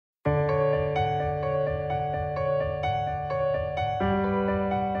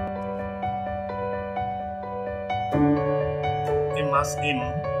mass m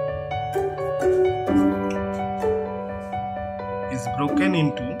is broken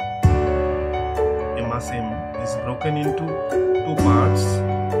into two parts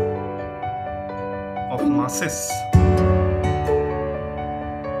of masses.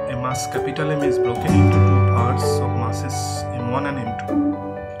 A mass capital M is broken into two parts of masses m1 and m2.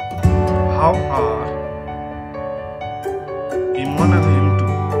 How are m1 and m2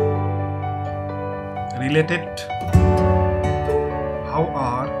 related? How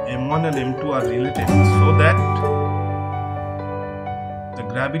are m1 and m2 are related so that the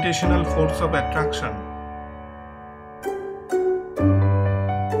gravitational force of attraction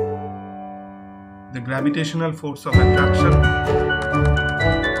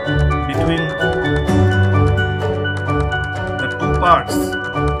between the two parts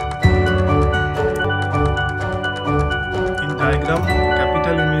in diagram,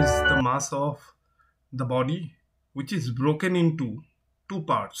 capital M is the mass of the body which is broken into two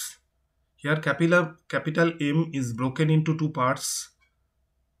parts. Here capital M is broken into two parts,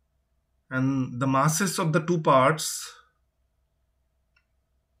 and the masses of the two parts,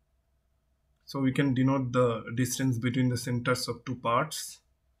 so we can denote the distance between the centers of two parts.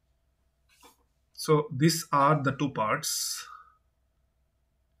 So these are the two parts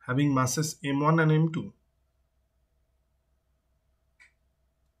having masses m1 and m2.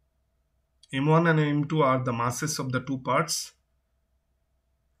 m1 and m2 are the masses of the two parts,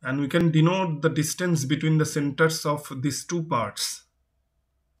 and we can denote the distance between the centers of these two parts.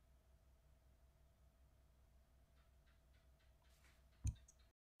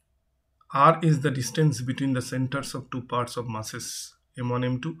 R is the distance between the centers of two parts of masses m1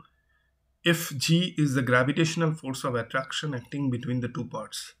 m2. If G is the gravitational force of attraction acting between the two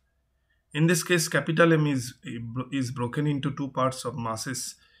parts. In this case, capital M is broken into two parts of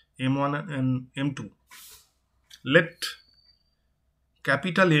masses m1 and m2. Let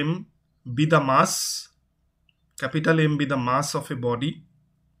capital M be the mass of a body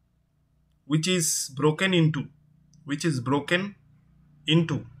which is broken into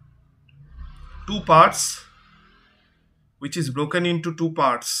two parts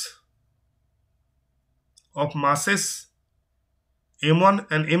of masses m1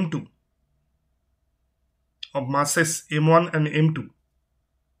 and m2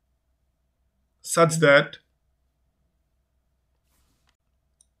 such that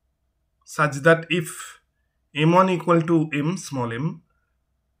if m1 equal to m small m,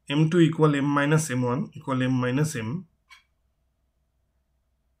 m2 equal m minus m1 equal m minus m,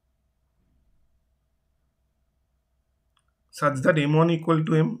 such that m1 equal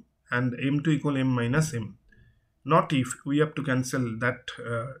to m and m2 equal m minus m. Not if, we have to cancel that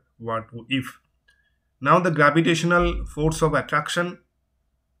word if. Now the gravitational force of attraction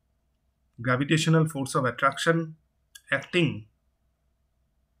acting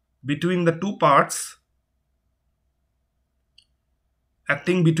between the two parts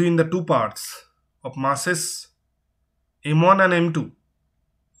of masses m1 and m2,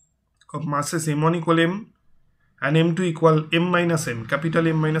 of masses m1 equal m and m2 equal m minus m, capital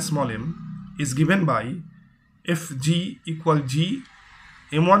M minus small m, is given by Fg equal G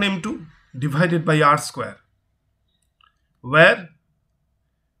m1 m2 divided by r square, where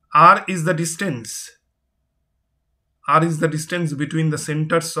r is the distance between the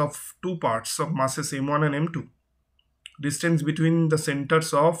centers of two parts of masses m1 and m2. Distance between the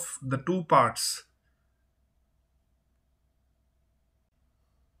centers of the two parts.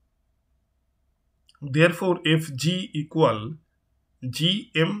 Therefore, Fg equal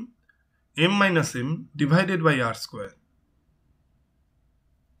Gm m minus m divided by r square.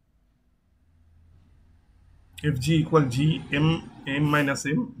 Fg equal Gm m minus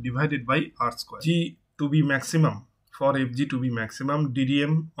m divided by r square. G to be maximum, for Fg to be maximum,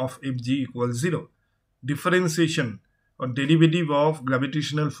 ddm of Fg equals 0. Differentiation or derivative of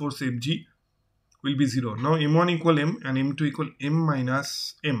gravitational force Fg will be 0. Now m1 equal m and m2 equal m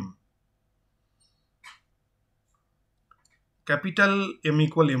minus m. Capital M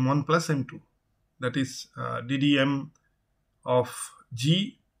equal m1 plus m2, that is ddm of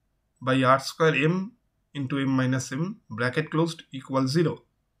G by r square m into m minus m, bracket closed, equals 0.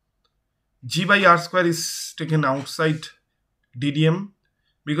 G by r square is taken outside ddm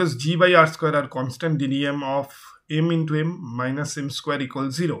because G by r square are constant. ddm of m into m minus m square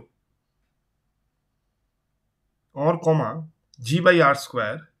equals 0, or comma G by r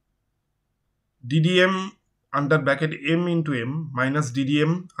square ddm under bracket m into m minus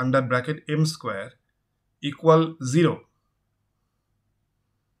ddm under bracket m square equal 0,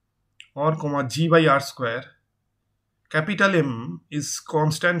 or comma G by r square, capital M is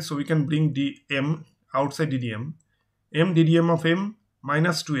constant, so we can bring dm outside ddm, m ddm of m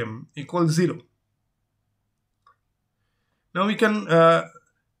minus 2m equals 0. Now we can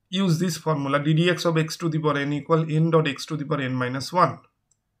use this formula ddx of x to the power n equal n dot x to the power n minus 1.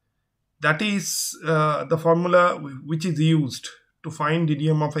 That is the formula which is used to find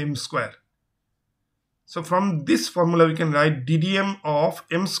ddm of m square. So from this formula we can write ddm of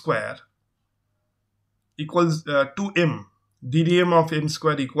m square equals 2m. ddm of m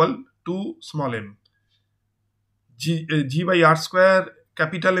square equal to small m. G by r square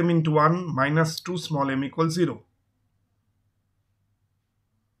capital M into 1 minus 2 small m equals 0.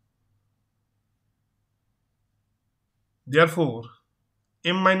 Therefore,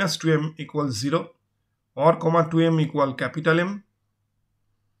 m minus 2m equals 0 or comma 2m equal capital M.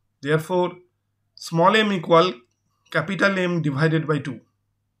 Therefore, small m equal capital M divided by 2.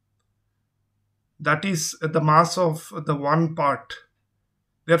 That is the mass of the one part.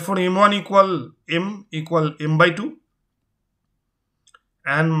 Therefore, m1 equal m by 2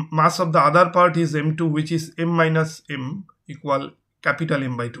 and mass of the other part is m2, which is m minus m equal capital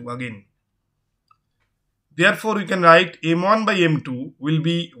M by 2 again. Therefore, we can write m1 by m2 will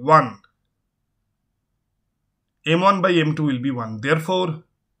be 1. m1 by m2 will be 1. Therefore,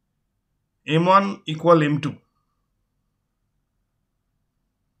 m1 equal m2.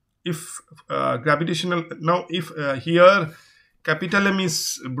 If gravitational, now if here capital M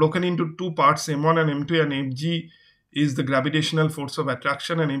is broken into two parts, m1 and m2, and mg is the gravitational force of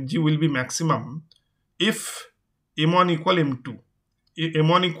attraction, and mg will be maximum if m1 equal m2.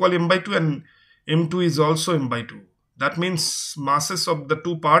 m1 equal m by 2 and m2 is also m by 2. That means masses of the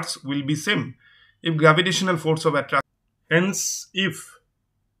two parts will be same if gravitational force of attraction. Hence, if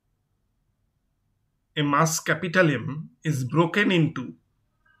a mass capital M is broken into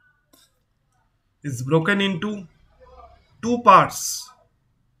two parts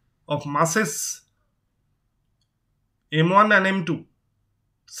of masses m1 and m2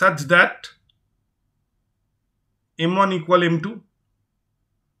 such that m1 equal m2,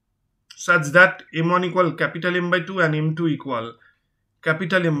 such that m1 equal capital M by 2 and m2 equal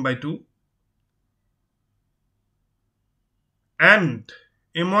capital M by 2, and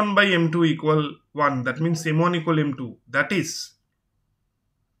m1 by m2 equal 1. That means m1 equal m2. That is,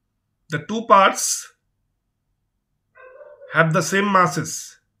 the two parts have the same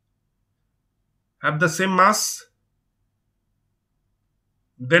masses,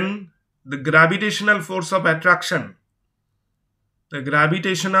 then the gravitational force of attraction, that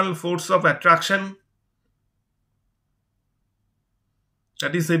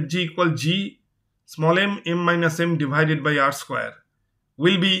is Fg equal g small m minus m divided by r square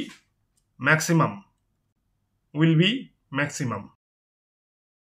will be maximum.